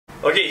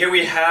Okay, here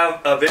we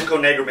have a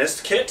Niagara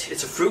Mist kit.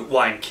 It's a fruit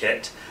wine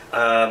kit.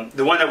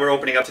 The one that we're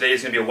opening up today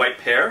is going to be a white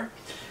pear.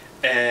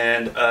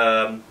 And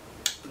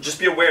just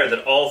be aware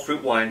that all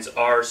fruit wines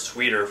are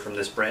sweeter from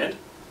this brand.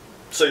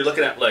 So you're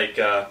looking at like,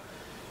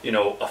 you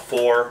know, a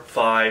 4,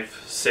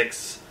 5,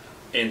 6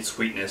 in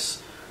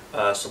sweetness.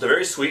 So they're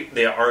very sweet,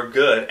 they are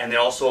good, and they're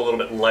also a little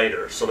bit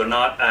lighter. So they're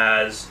not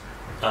as,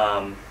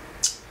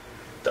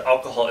 the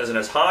alcohol isn't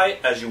as high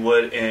as you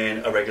would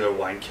in a regular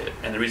wine kit.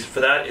 And the reason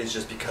for that is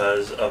just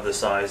because of the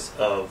size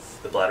of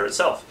the bladder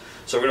itself.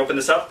 So we're going to open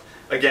this up.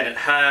 Again, it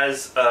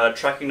has a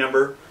tracking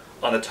number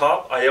on the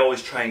top. I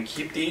always try and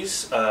keep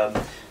these. A,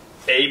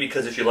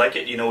 because if you like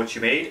it, you know what you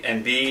made,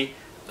 and B,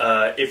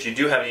 if you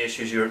do have any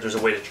issues, there's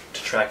a way to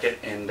track it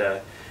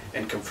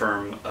and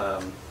confirm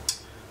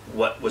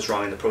what was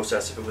wrong in the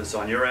process, if it was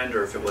on your end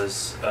or if it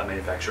was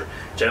manufacturer.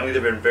 Generally,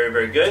 they've been very,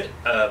 very good,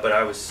 but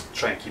I always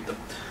try and keep them.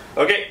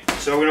 Okay,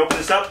 so we're going to open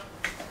this up.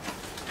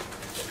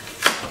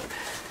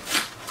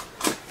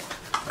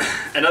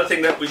 Another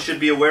thing that we should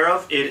be aware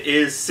of, it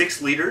is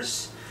 6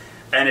 liters,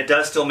 and it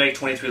does still make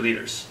 23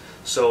 liters.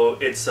 So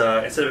it's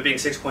instead of it being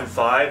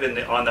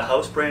 6.5 on the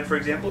House brand, for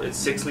example, it's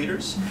 6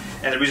 liters.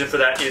 And the reason for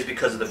that is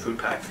because of the fruit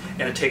pack,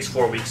 and it takes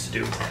 4 weeks to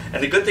do.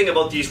 And the good thing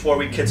about these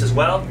 4-week kits as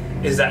well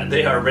is that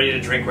they are ready to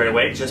drink right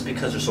away, just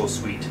because they're so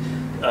sweet.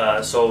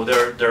 So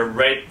they're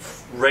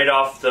right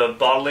off the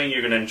bottling.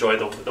 You're going to enjoy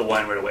the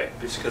wine right away,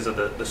 because of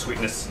the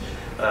sweetness.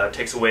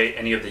 Takes away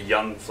any of the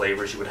young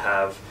flavors you would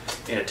have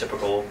in a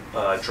typical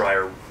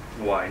drier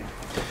wine.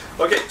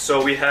 Okay,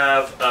 so we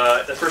have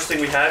the first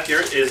thing we have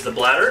here is the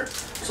bladder.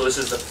 So this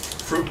is the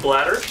fruit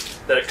bladder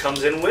that it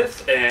comes in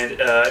with, and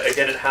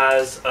again, it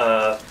has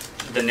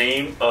the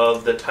name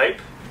of the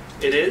type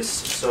it is.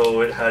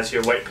 So it has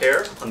here white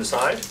pear on the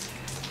side,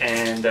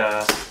 and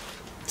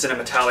it's in a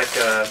metallic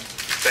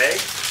bag.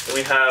 Then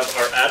we have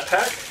our ad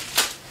pack,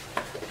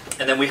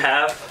 and then we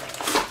have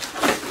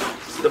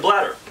the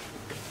bladder.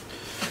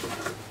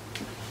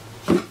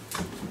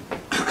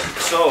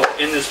 So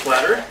in this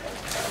bladder,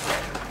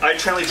 I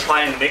generally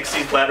try and mix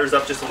these bladders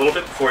up just a little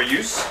bit before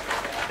use,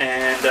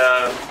 and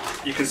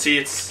you can see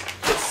it is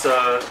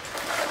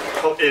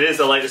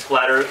the lightest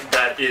bladder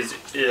that is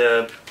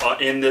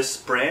in this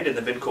brand, in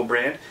the Vinco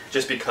brand,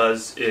 just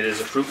because it is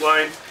a fruit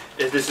wine.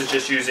 This is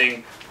just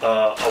using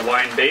a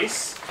wine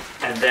base,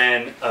 and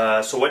then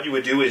so what you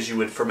would do is you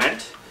would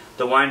ferment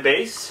the wine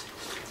base,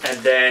 and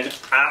then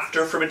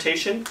after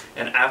fermentation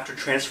and after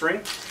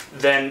transferring,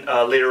 then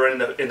later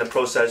on in the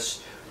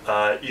process,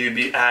 you'd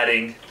be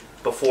adding,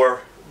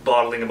 before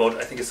bottling, about,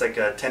 I think it's like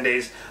 10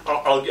 days.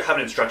 I'll have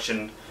an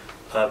instruction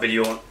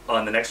video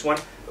on the next one,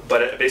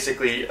 but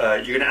basically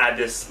you're going to add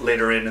this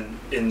later in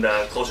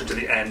closer to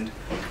the end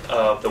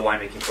of the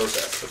winemaking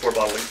process before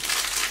bottling.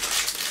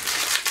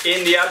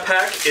 In the ad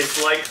pack,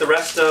 it's like the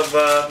rest of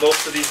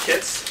most of these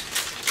kits.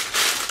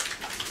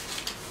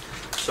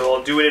 So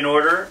I'll do it in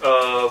order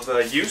of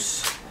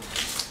use.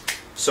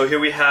 So here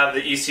we have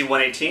the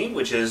EC118,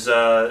 which is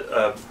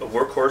a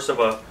workhorse of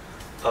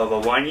a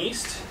wine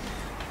yeast.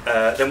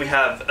 Then we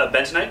have a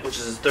bentonite, which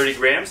is 30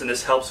 grams, and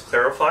this helps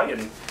clarify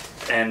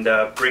and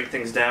break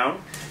things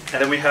down.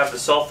 And then we have the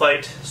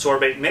sulfite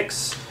sorbate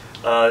mix.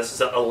 This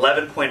is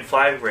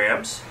 11.5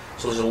 grams,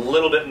 so there's a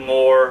little bit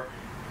more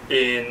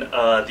in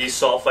these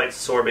sulfite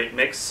sorbate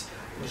mix,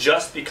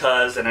 just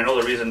because, and I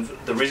know the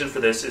reason for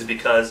this is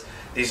because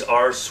these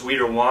are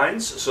sweeter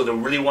wines, so they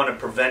really want to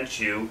prevent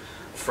you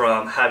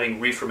from having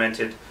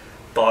re-fermented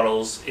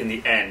bottles in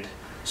the end.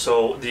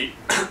 So the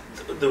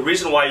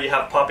reason why you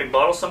have popping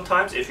bottles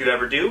sometimes, if you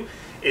ever do,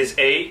 is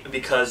A,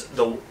 because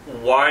the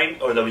wine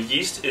or the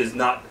yeast is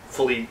not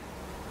fully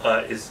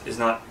is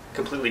not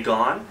completely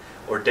gone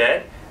or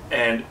dead,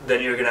 and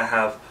then you're going to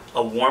have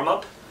a warm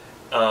up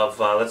of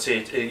let's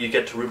say you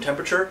get to room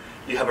temperature,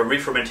 you have a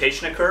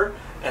re-fermentation occur,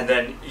 and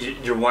then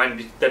your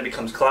wine then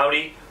becomes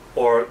cloudy,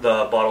 or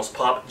the bottles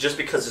pop, just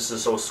because this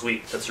is so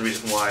sweet. That's the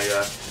reason why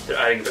they're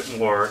adding a bit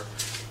more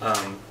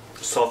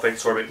sulfate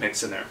sorbate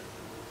mix in there.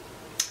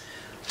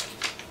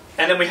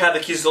 And then we have the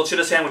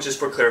Kieselchittesan, which is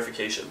for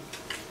clarification.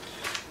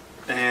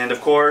 And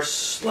of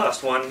course,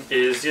 last one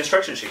is the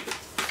instruction sheet.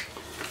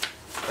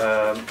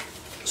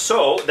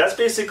 So that's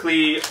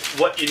basically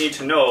what you need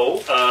to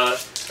know.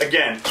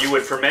 Again, you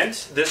would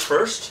ferment this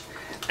first,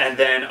 and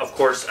then of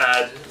course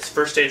add,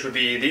 first stage would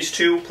be these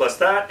two plus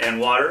that and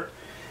water,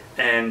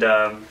 and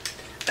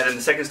then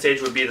the second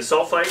stage would be the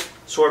sulfite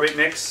sorbate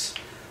mix,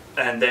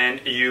 and then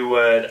you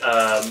would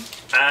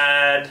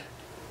add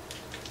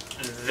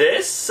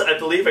this, I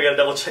believe. I gotta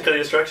double check on the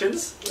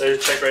instructions.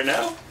 Let's check right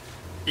now.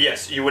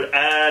 Yes, you would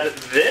add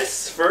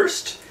this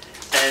first,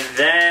 and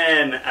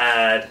then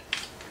add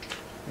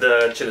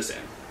the chittesan.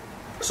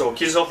 So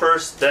Kiesel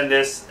first, then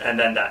this, and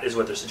then that is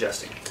what they're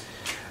suggesting.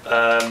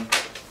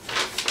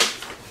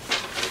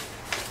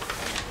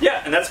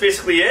 Yeah, and that's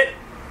basically it.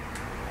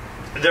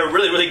 They're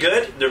really, really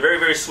good. They're very,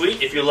 very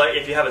sweet. If you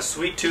have a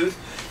sweet tooth,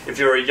 if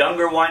you're a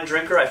younger wine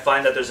drinker, I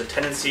find that there's a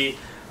tendency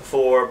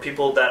for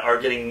people that are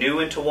getting new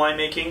into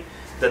winemaking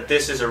that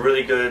this is a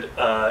really good,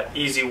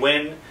 easy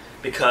win.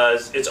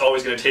 because it's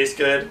always going to taste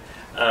good.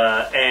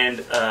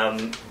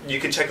 You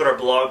can check out our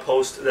blog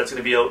post that's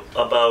going to be out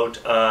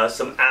about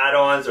some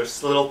add-ons or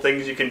little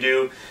things you can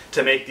do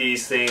to make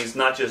these things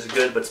not just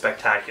good but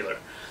spectacular.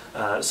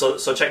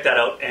 So check that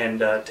out and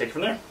take it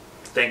from there.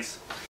 Thanks.